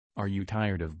Are you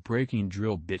tired of breaking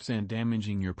drill bits and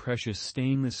damaging your precious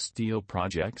stainless steel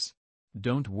projects?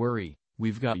 Don't worry,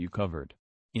 we've got you covered.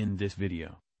 In this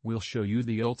video, we'll show you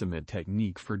the ultimate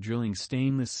technique for drilling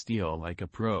stainless steel like a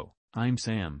pro. I'm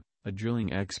Sam, a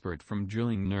drilling expert from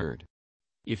Drilling Nerd.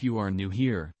 If you are new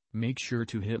here, make sure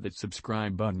to hit that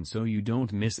subscribe button so you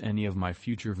don't miss any of my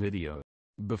future videos.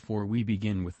 Before we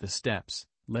begin with the steps,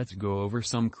 let's go over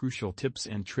some crucial tips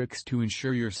and tricks to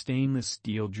ensure your stainless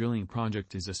steel drilling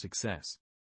project is a success.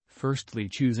 Firstly,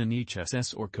 choose an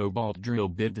HSS or cobalt drill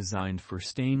bit designed for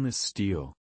stainless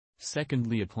steel.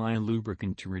 Secondly, apply a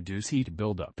lubricant to reduce heat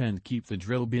buildup and keep the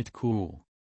drill bit cool.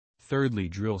 Thirdly,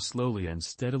 drill slowly and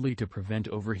steadily to prevent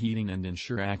overheating and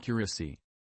ensure accuracy.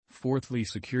 Fourthly,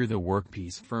 secure the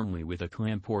workpiece firmly with a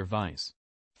clamp or vise.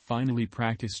 Finally,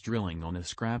 practice drilling on a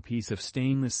scrap piece of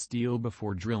stainless steel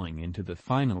before drilling into the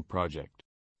final project.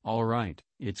 Alright,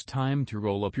 it's time to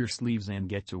roll up your sleeves and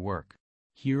get to work.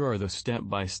 Here are the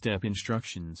step-by-step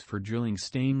instructions for drilling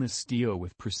stainless steel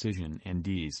with precision and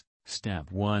ease.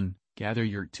 Step 1. Gather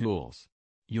your tools.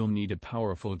 You'll need a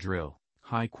powerful drill,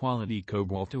 high-quality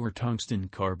cobalt or tungsten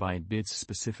carbide bits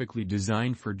specifically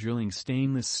designed for drilling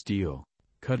stainless steel,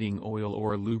 cutting oil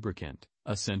or lubricant,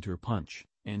 a center punch,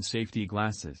 and safety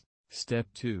glasses. Step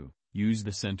 2. Use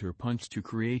the center punch to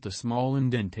create a small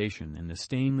indentation in the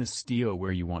stainless steel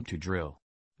where you want to drill.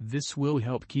 This will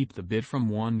help keep the bit from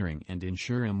wandering and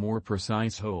ensure a more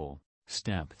precise hole.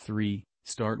 Step 3.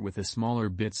 Start with a smaller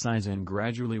bit size and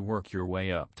gradually work your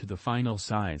way up to the final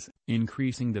size,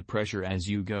 increasing the pressure as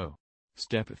you go.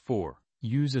 Step 4.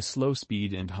 Use a slow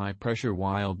speed and high pressure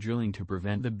while drilling to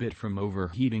prevent the bit from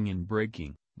overheating and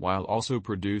breaking, while also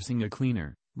producing a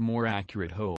cleaner, more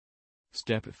accurate hole.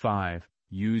 Step 5.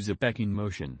 Use a pecking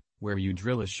motion, where you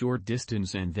drill a short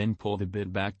distance and then pull the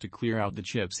bit back to clear out the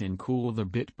chips and cool the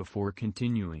bit before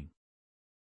continuing.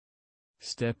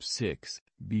 Step 6.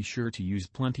 Be sure to use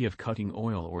plenty of cutting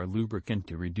oil or lubricant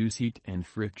to reduce heat and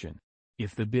friction.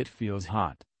 If the bit feels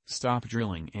hot, stop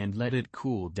drilling and let it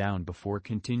cool down before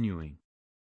continuing.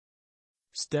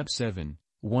 Step 7.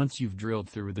 Once you've drilled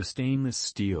through the stainless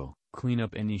steel, clean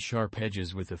up any sharp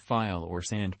edges with a file or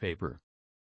sandpaper.